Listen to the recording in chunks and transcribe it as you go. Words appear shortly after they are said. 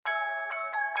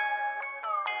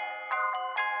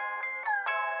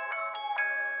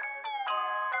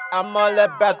I'm all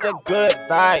about the good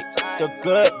vibes, the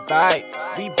good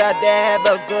vibes. We bout to have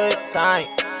a good time,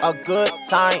 a good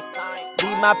time.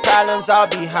 Leave my problems all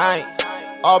behind,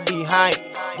 all behind.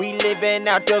 We living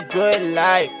out the good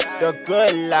life,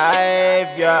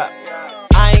 yeah.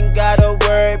 I ain't gotta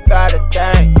worry about a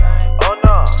thing. Oh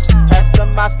no. Had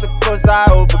some obstacles I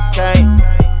overcame.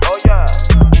 Oh yeah.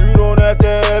 You don't have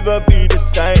to ever be the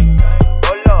same.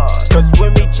 Oh Lord. Cause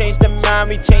when we change the mind,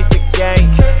 we change the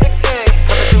game.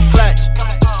 Coming through clutch.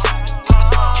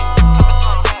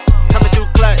 Coming through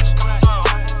clutch.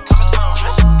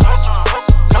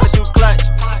 Coming through clutch.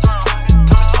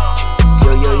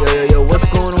 Yo, what's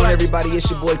going on, everybody? It's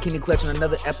your boy Kenny Clutch on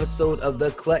another episode of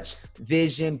the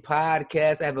Clutchvision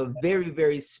podcast. I have a very,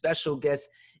 very special guest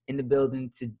in the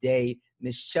building today,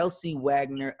 Miss Chelsea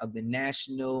Wagner of the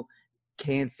National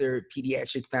Cancer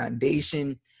Pediatric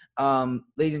Foundation.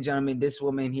 Ladies and gentlemen, this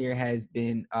woman here has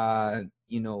been,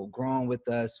 growing with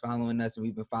us, following us, and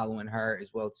we've been following her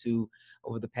as well, too,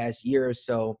 over the past year or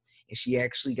so. And she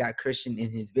actually got Christian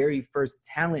in his very first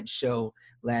talent show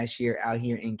last year out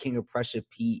here in King of Prussia,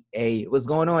 PA. What's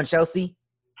going on, Chelsea?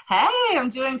 Hey, I'm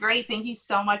doing great. Thank you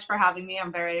so much for having me.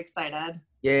 I'm very excited.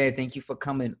 Yeah, thank you for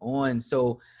coming on.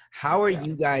 So how are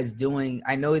you guys doing?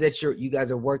 I know that you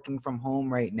guys are working from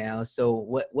home right now. So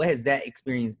what has that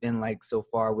experience been like so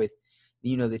far with,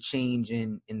 the change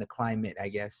in the climate, I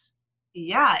guess?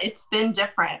 Yeah, it's been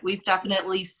different. We've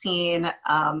definitely seen,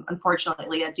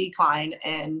 unfortunately, a decline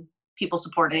in people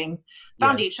supporting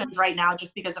foundations right now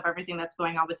just because of everything that's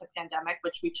going on with the pandemic,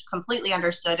 which we completely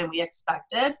understood and we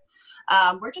expected.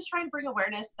 We're just trying to bring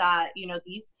awareness that,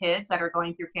 these kids that are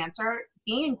going through cancer,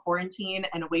 being in quarantine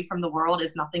and away from the world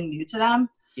is nothing new to them.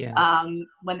 Yeah.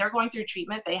 When they're going through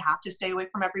treatment, they have to stay away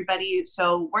from everybody.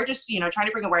 So we're just, trying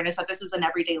to bring awareness that this is an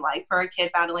everyday life for a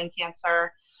kid battling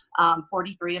cancer.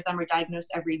 43 of them are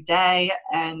diagnosed every day.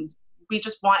 And we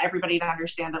just want everybody to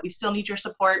understand that we still need your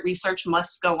support. Research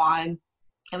must go on.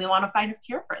 And we want to find a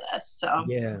cure for this. So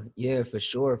yeah, for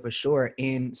sure.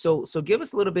 And so give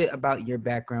us a little bit about your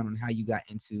background on how you got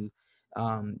into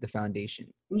the foundation.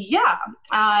 Yeah.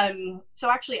 So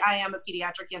actually, I am a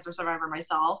pediatric cancer survivor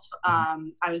myself.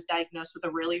 I was diagnosed with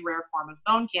a really rare form of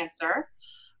bone cancer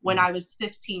when I was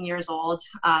 15 years old.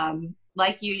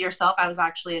 Like you yourself, I was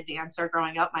actually a dancer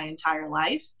growing up my entire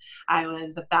life. I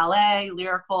was a ballet,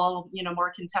 lyrical,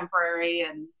 more contemporary,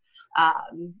 and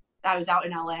I was out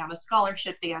in LA on a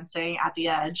scholarship dancing at the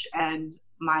Edge, and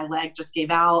my leg just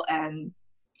gave out and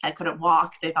I couldn't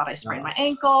walk. They thought I sprained my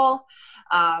ankle.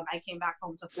 I came back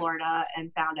home to Florida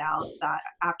and found out that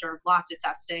after lots of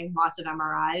testing, lots of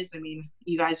MRIs, I mean,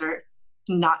 you guys are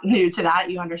not new to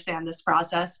that. You understand this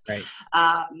process. Right.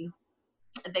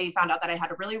 They found out that I had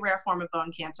a really rare form of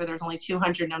bone cancer. There's only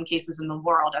 200 known cases in the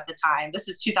world at the time. This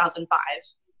is 2005,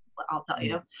 I'll tell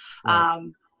you.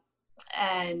 Right.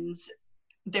 And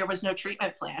there was no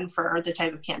treatment plan for the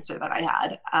type of cancer that I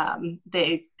had.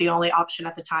 The only option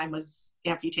at the time was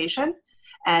amputation.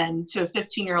 And to a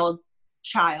 15-year-old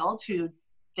child who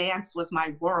dance was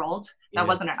my world, that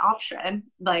wasn't an option.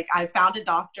 Like, I found a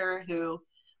doctor who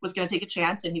was going to take a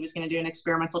chance and he was going to do an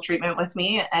experimental treatment with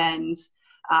me. And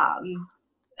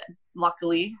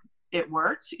luckily it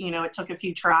worked. It took a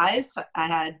few tries. I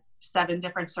had 7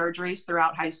 different surgeries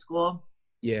throughout high school.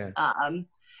 Yeah.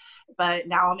 But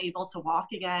now I'm able to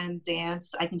walk again,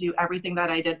 dance. I can do everything that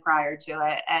I did prior to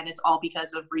it. And it's all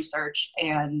because of research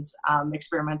and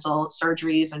experimental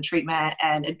surgeries and treatment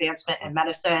and advancement in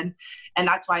medicine. And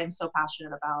that's why I'm so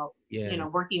passionate about,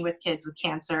 working with kids with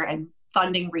cancer and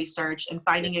funding research and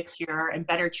finding a cure and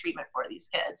better treatment for these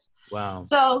kids. Wow.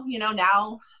 So,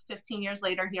 now 15 years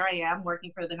later, here I am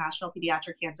working for the National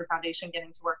Pediatric Cancer Foundation,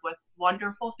 getting to work with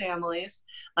wonderful families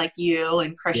like you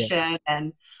and Christian.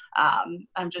 And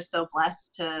I'm just so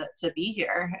blessed to be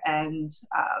here and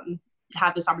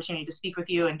have this opportunity to speak with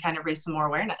you and kind of raise some more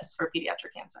awareness for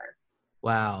pediatric cancer.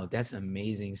 Wow, that's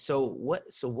amazing. So what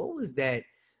was that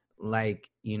like,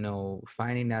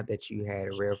 finding out that you had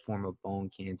a rare form of bone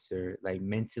cancer? Like,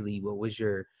 mentally, what was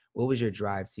your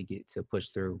drive to push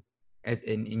through as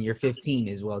in your 15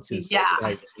 as well too? So,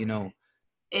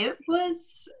 it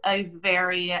was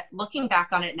looking back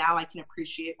on it now, I can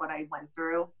appreciate what I went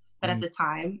through. But at the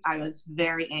time, I was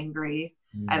very angry.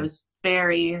 I was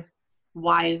very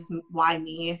why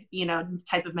me,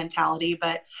 type of mentality.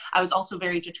 But I was also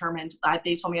very determined.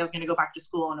 They told me I was going to go back to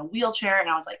school in a wheelchair. And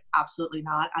I was like, absolutely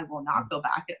not. I will not go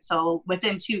back. So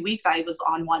within 2 weeks, I was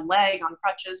on one leg, on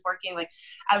crutches, working. Like,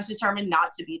 I was determined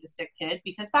not to be the sick kid,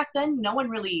 because back then, no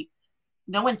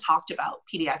one talked about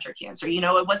pediatric cancer.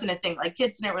 It wasn't a thing. Like,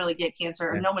 kids didn't really get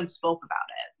cancer. No one spoke about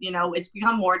it. It's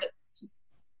become more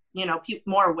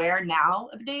more aware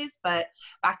nowadays, but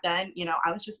back then,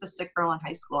 I was just the sick girl in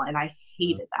high school, and I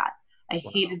hated that. I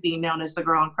hated being known as the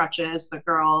girl on crutches, the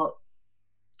girl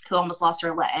who almost lost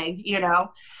her leg,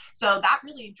 So that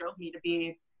really drove me to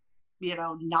be,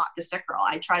 not the sick girl.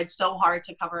 I tried so hard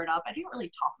to cover it up. I didn't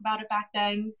really talk about it back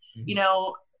then.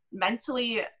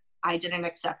 Mentally, I didn't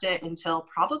accept it until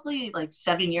probably like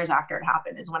 7 years after it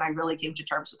happened is when I really came to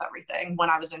terms with everything, when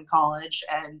I was in college.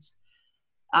 And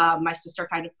my sister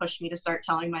kind of pushed me to start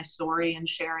telling my story and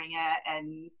sharing it,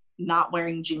 and not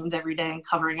wearing jeans every day and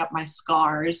covering up my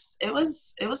scars. It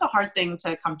was a hard thing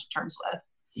to come to terms with.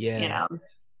 Yeah.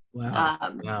 Wow.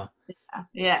 Wow.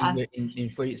 Yeah.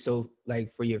 And for you, so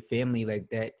like for your family like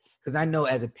that, because I know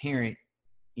as a parent,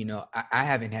 I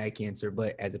haven't had cancer,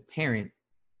 but as a parent,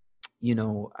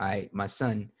 my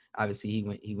son, obviously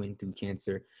he went through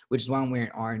cancer, which is why I'm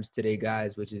wearing orange today,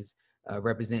 guys, which is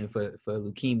representing for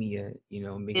leukemia,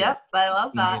 Yep, I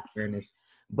love that. Awareness.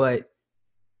 But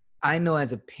I know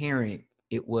as a parent,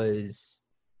 it was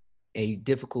a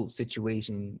difficult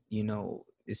situation,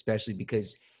 especially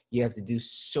because you have to do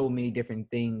so many different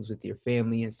things with your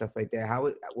family and stuff like that.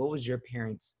 What was your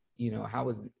parents,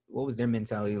 what was their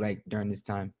mentality like during this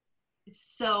time?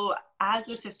 So as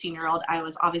a 15-year-old, I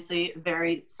was obviously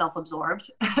very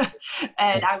self-absorbed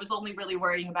and I was only really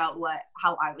worrying about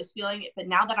how I was feeling. But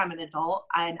now that I'm an adult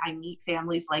and I meet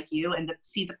families like you and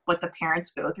see what the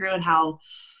parents go through and how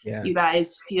you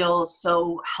guys feel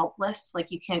so helpless,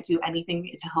 like you can't do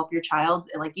anything to help your child.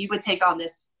 Like you would take on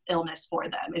this illness for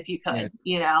them if you could,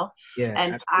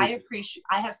 and absolutely.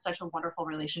 I have such a wonderful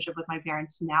relationship with my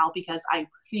parents now because I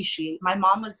appreciate, my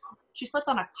mom she slept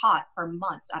on a cot for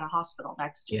months at a hospital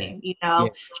next to me. She's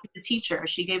a teacher.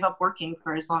 She gave up working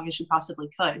for as long as she possibly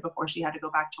could before she had to go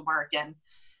back to work. And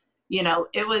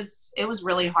it was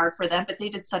really hard for them, but they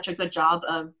did such a good job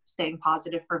of staying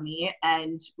positive for me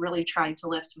and really trying to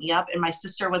lift me up. And my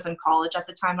sister was in college at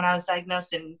the time when I was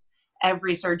diagnosed, and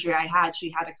every surgery I had, she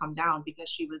had to come down because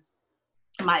she was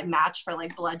my match for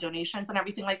like blood donations and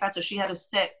everything like that. So she had to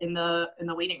sit in the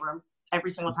waiting room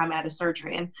every single time I had a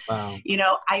surgery. And,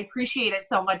 I appreciate it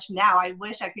so much now. I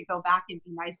wish I could go back and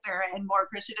be nicer and more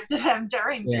appreciative to them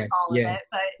during all of it.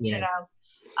 But,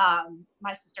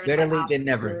 my sister is better late than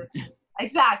never.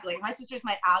 Exactly. My sister's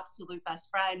my absolute best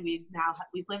friend.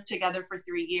 We've lived together for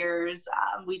 3 years.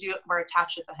 We're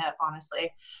attached at the hip,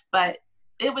 honestly, but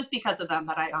it was because of them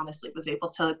that I honestly was able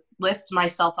to lift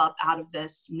myself up out of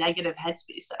this negative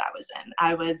headspace that I was in.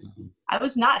 I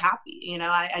was not happy.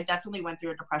 I definitely went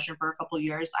through a depression for a couple of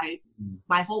years.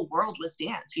 My whole world was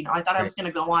dance. I thought I was going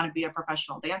to go on and be a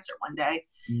professional dancer one day,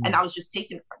 and that was just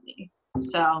taken from me.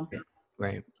 So,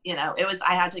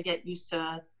 I had to get used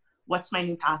to what's my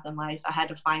new path in life. I had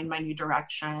to find my new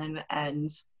direction, and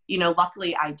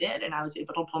luckily I did, and I was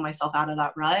able to pull myself out of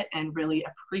that rut and really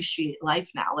appreciate life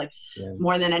now. Like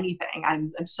more than anything,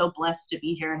 I'm so blessed to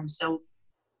be here. And I'm so,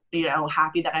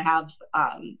 happy that I have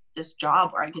this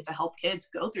job where I get to help kids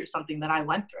go through something that I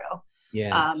went through.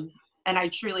 And I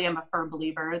truly am a firm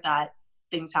believer that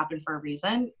things happen for a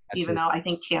reason. Absolutely. Even though I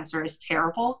think cancer is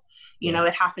terrible,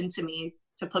 it happened to me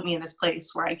to put me in this place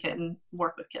where I can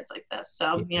work with kids like this.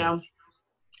 So,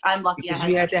 I'm lucky. Because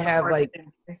you had to have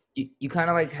you kind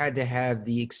of like had to have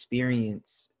the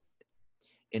experience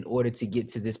in order to get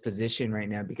to this position right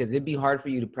now, because it'd be hard for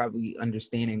you to probably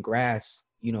understand and grasp,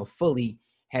 fully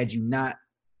had you not,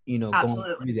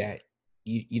 going through that.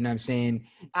 You know what I'm saying?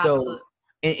 Absolutely.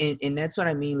 So, and that's what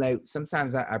I mean. Like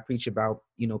sometimes I preach about,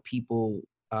 people,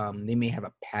 they may have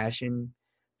a passion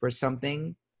for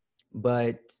something,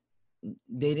 but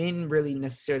they didn't really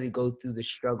necessarily go through the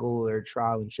struggle or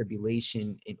trial and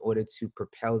tribulation in order to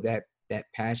propel that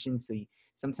passion. So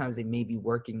sometimes they may be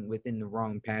working within the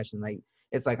wrong passion. Like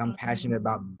it's like I'm passionate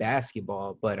about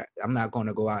basketball, but I'm not going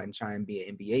to go out and try and be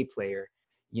an NBA player.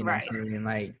 You know what I'm saying? And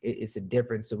like it's a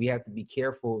difference. So we have to be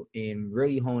careful and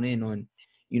really hone in on,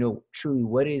 truly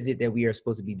what is it that we are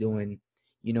supposed to be doing,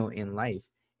 in life.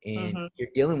 And you're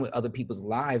dealing with other people's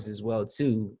lives as well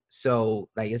too. So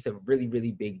like it's a really,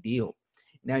 really big deal.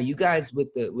 Now you guys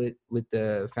with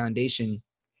the foundation,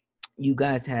 you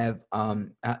guys have how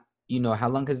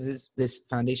long has this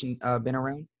foundation been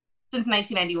around? Since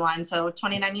 1991, so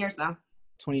 29 years now.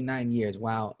 29 years,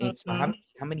 wow. And so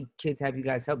how many kids have you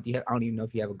guys helped? I don't even know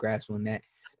if you have a grasp on that.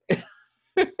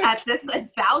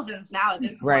 It's thousands now at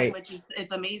this point, which is,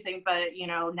 it's amazing. But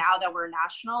now that we're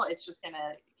national, it's just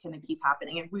gonna keep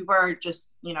happening. And we were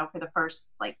just, for the first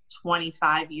like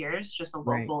 25 years, just a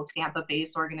local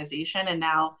Tampa-based organization, and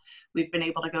now we've been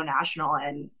able to go national,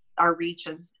 and our reach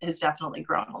has definitely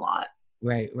grown a lot.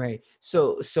 Right.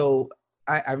 So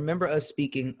I remember us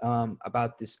speaking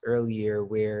about this earlier,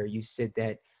 where you said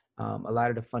that a lot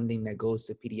of the funding that goes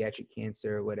to pediatric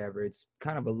cancer or whatever, it's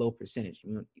kind of a low percentage.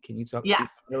 Can you speak Yeah.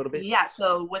 a little bit? Yeah.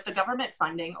 So with the government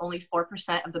funding, only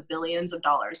 4% of the billions of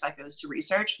dollars that goes to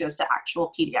research goes to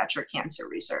actual pediatric cancer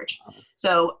research.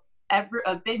 So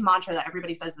a big mantra that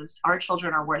everybody says is our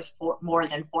children are worth more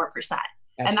than 4%. Absolutely.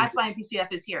 And that's why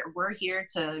PCF is here. We're here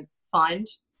to fund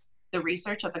the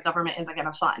research that the government isn't going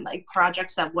to fund, like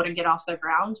projects that wouldn't get off the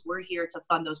ground. We're here to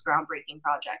fund those groundbreaking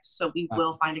projects. So we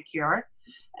will find a cure.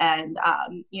 And,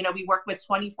 we work with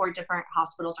 24 different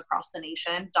hospitals across the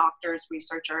nation, doctors,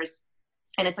 researchers,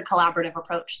 and it's a collaborative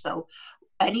approach. So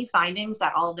any findings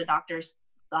that all of the doctors,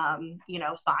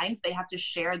 find, they have to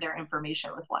share their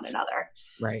information with one another.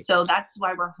 Right. So that's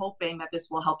why we're hoping that this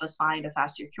will help us find a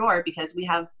faster cure, because we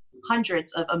have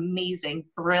hundreds of amazing,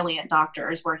 brilliant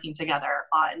doctors working together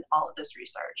on all of this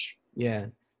research. Yeah,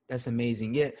 that's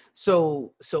amazing. Yeah.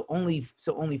 So only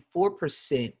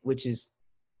 4%,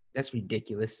 that's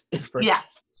ridiculous. Yeah.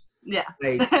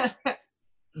 Like,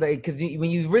 because when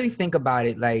you really think about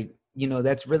it,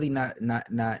 that's really not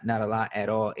a lot at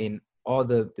all. And all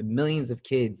the millions of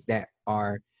kids that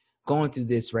are going through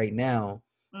this right now,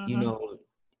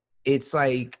 it's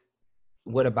like,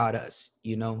 what about us?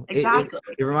 Exactly.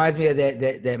 It reminds me of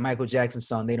that Michael Jackson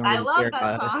song. They don't really care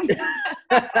about us.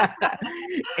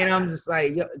 And I'm just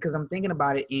like, because I'm thinking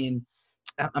about it, and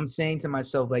I'm saying to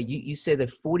myself, like, you said that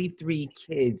 43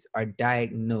 kids are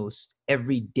diagnosed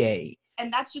every day.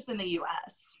 And that's just in the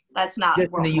U.S. That's not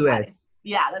just worldwide. In the U.S.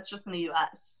 Yeah, that's just in the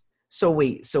U.S. So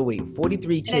wait,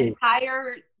 43 kids. An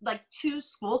entire, 2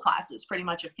 school classes, pretty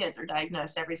much, of kids are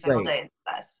diagnosed every single day in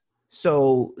the U.S.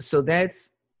 So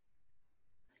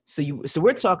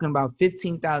we're talking about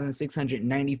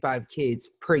 15,695 kids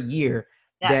per year.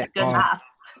 Yes, good math.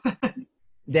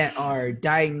 that are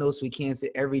diagnosed with cancer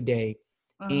every day.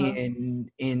 And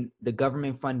the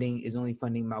government funding is only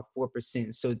funding about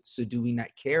 4%. So do we not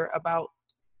care about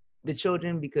the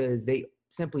children, because they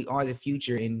simply are the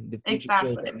future, and the future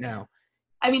shows them now?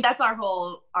 I mean, that's our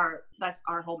whole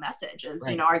message is,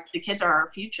 the kids are our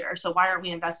future. So why aren't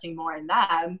we investing more in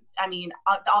them? I mean,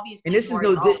 obviously. And this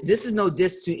is no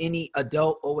diss to any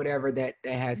adult or whatever that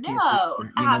has cancer. No,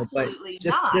 absolutely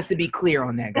not. Just to be clear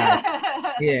on that, guys.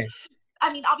 Yeah.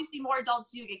 I mean, obviously more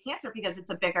adults do get cancer because it's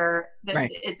a bigger,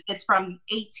 it's from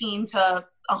 18 to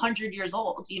 100 years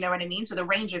old. You know what I mean? So the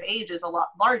range of age is a lot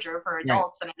larger for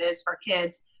adults than it is for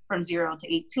kids from 0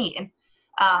 to 18.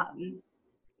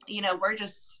 We're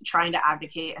just trying to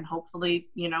advocate, and hopefully,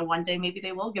 one day maybe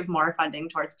they will give more funding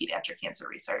towards pediatric cancer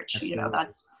research. Absolutely.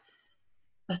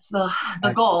 That's the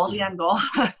goal, the end goal.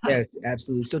 Yes,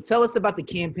 absolutely. So tell us about the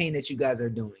campaign that you guys are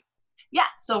doing. Yeah,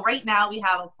 so right now we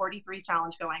have a 43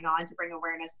 challenge going on to bring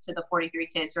awareness to the 43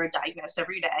 kids who are diagnosed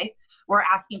every day. We're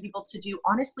asking people to do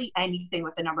honestly anything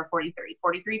with the number 43.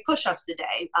 43 push-ups a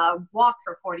day, walk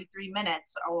for 43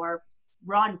 minutes, or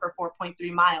run for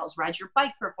 4.3 miles, ride your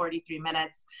bike for 43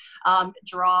 minutes,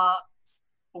 draw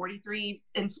 43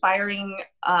 inspiring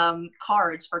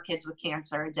cards for kids with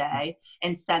cancer a day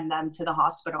and send them to the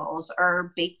hospitals,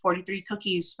 or bake 43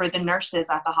 cookies for the nurses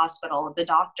at the hospital, the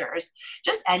doctors,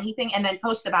 just anything. And then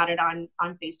post about it on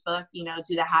Facebook,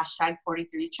 do the hashtag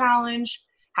 43 challenge,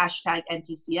 hashtag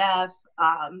NPCF.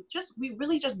 We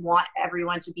really just want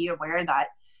everyone to be aware that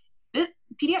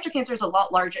pediatric cancer is a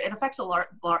lot larger. It affects a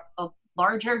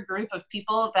larger group of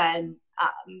people than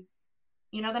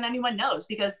anyone knows,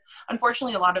 because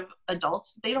unfortunately a lot of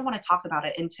adults, they don't want to talk about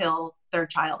it until their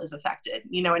child is affected.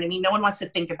 You know what I mean? No one wants to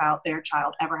think about their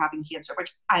child ever having cancer,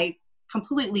 which I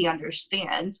completely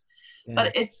understand,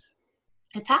 but it's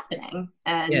happening,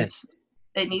 and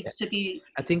it needs to be.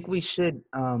 I think we should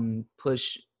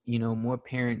push, more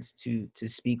parents to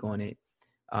speak on it.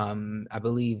 I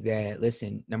believe that,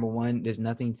 listen, number one, there's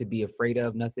nothing to be afraid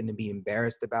of, nothing to be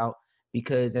embarrassed about,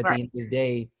 because at the end of the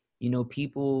day,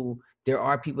 there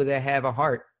are people that have a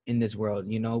heart in this world,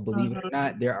 believe it or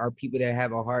not, there are people that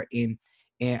have a heart and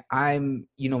I'm,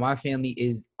 my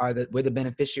family we're the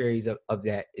beneficiaries of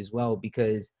that as well,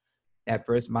 because at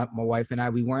first my wife and I,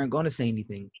 we weren't going to say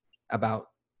anything about,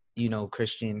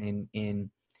 Christian and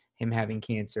him having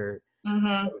cancer.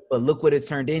 But look what it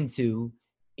turned into.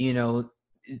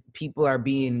 People are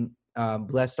being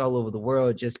blessed all over the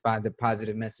world just by the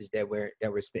positive message that we're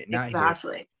spitting out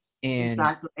here.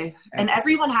 Exactly. And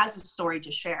everyone has a story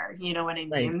to share. You know what I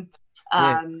mean?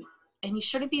 And you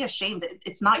shouldn't be ashamed.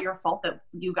 It's not your fault that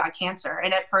you got cancer.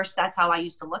 And at first, that's how I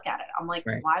used to look at it. I'm like,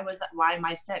 why was that? Why am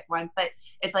I sick? But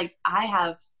it's like,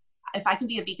 if I can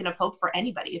be a beacon of hope for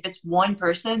anybody, if it's one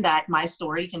person that my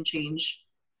story can change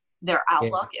their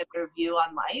outlook and their view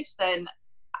on life, then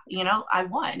I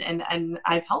won and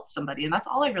I've helped somebody, and that's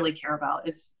all I really care about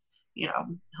is,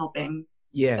 helping,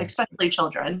 especially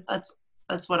children. That's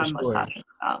what I'm most passionate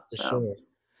about. For sure.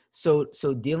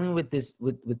 So dealing with this,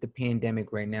 with the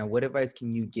pandemic right now, what advice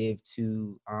can you give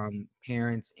to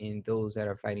parents and those that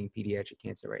are fighting pediatric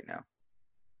cancer right now?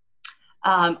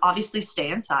 Obviously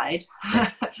stay inside.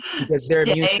 Because their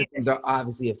immune systems are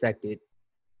obviously affected.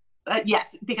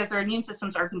 Yes, because their immune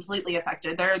systems are completely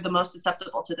affected. They're the most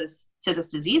susceptible to this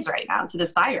disease right now, to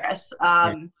this virus.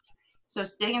 So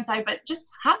stay inside, but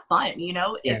just have fun.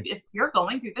 If you're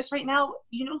going through this right now,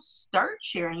 start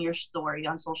sharing your story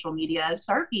on social media.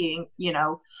 Start being,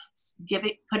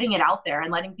 putting it out there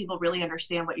and letting people really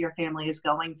understand what your family is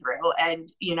going through,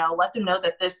 and let them know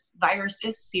that this virus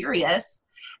is serious,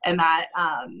 and that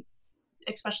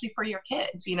especially for your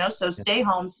kids, so stay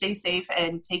home, stay safe,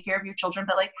 and take care of your children,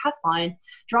 but have fun,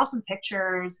 draw some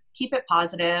pictures, keep it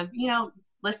positive,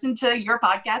 listen to your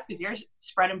podcast because you're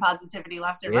spreading positivity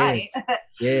left and right.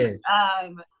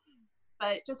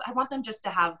 But I want them just to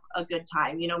have a good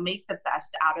time, make the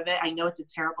best out of it. I know it's a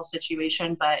terrible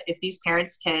situation, but if these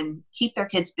parents can keep their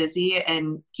kids busy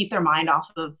and keep their mind off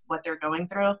of what they're going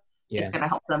through, it's going to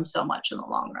help them so much in the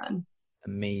long run.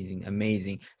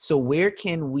 Amazing. So where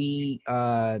can we,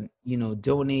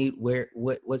 donate?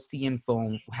 What's the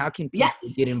info? How can people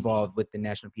get involved with the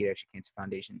National Pediatric Cancer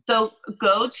Foundation? So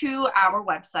go to our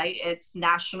website. It's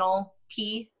National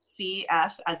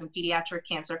PCF, as in Pediatric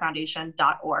Cancer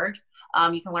Foundation.org.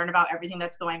 You can learn about everything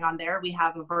that's going on there. We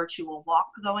have a virtual walk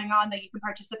going on that you can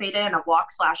participate in, a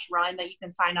walk/run that you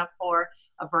can sign up for,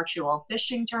 a virtual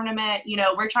fishing tournament.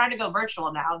 We're trying to go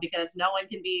virtual now because no one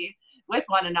can be with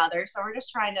one another. So we're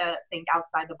just trying to think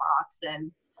outside the box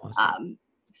and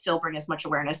still bring as much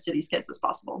awareness to these kids as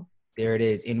possible. There it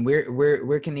is. And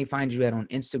where can they find you at on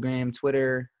Instagram,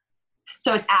 Twitter?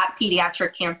 So it's at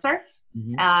Pediatric Cancer.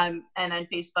 And then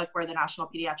Facebook, we're the National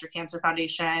Pediatric Cancer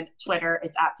Foundation. Twitter,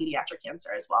 it's at Pediatric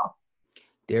Cancer as well.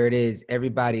 There it is.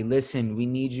 Everybody, listen, we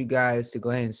need you guys to go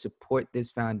ahead and support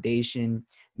this foundation.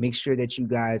 Make sure that you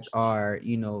guys are,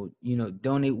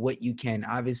 donate what you can.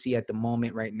 Obviously, at the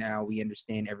moment right now, we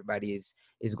understand everybody is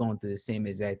going through the same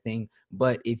exact thing.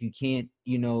 But if you can't,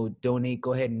 donate,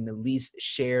 go ahead and at least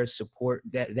share, support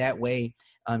that way.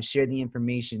 Share the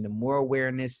information. The more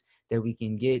awareness that we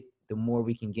can get, the more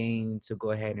we can gain to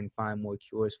go ahead and find more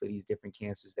cures for these different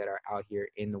cancers that are out here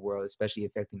in the world, especially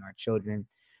affecting our children,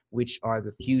 which are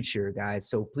the future, guys.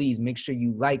 So please make sure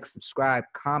you like, subscribe,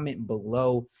 comment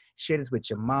below, share this with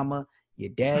your mama,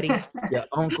 your daddy, your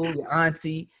uncle, your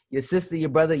auntie, your sister, your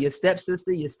brother, your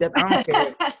stepsister, I don't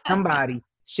care, somebody.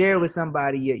 Share with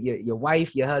somebody, your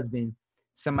wife, your husband,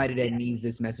 somebody that needs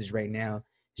this message right now.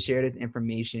 Share this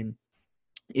information.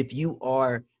 If you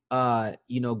are,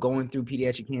 going through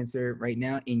pediatric cancer right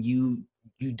now and you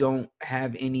don't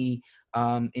have any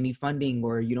funding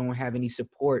or you don't have any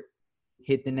support,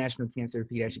 hit the National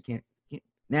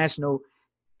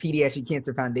Pediatric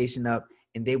Cancer Foundation up,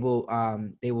 and they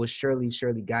will surely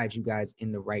guide you guys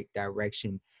in the right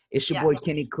direction. It's your boy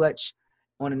Kenny Clutch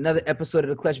on another episode of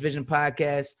the Clutchvision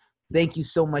podcast. Thank you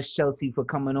so much, Chelsea, for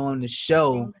coming on the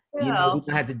show. We're gonna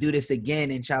have to do this again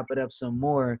and chop it up some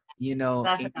more.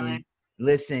 Definitely. And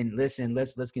listen.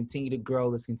 Let's continue to grow.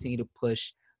 Let's continue to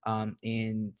push.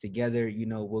 And together,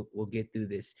 we'll get through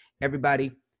this.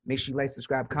 Everybody, make sure you like,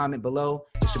 subscribe, comment below.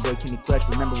 It's your boy Kenny Clutch.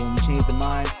 Remember, when we change the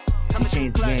mind, we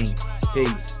change the game.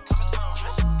 Peace.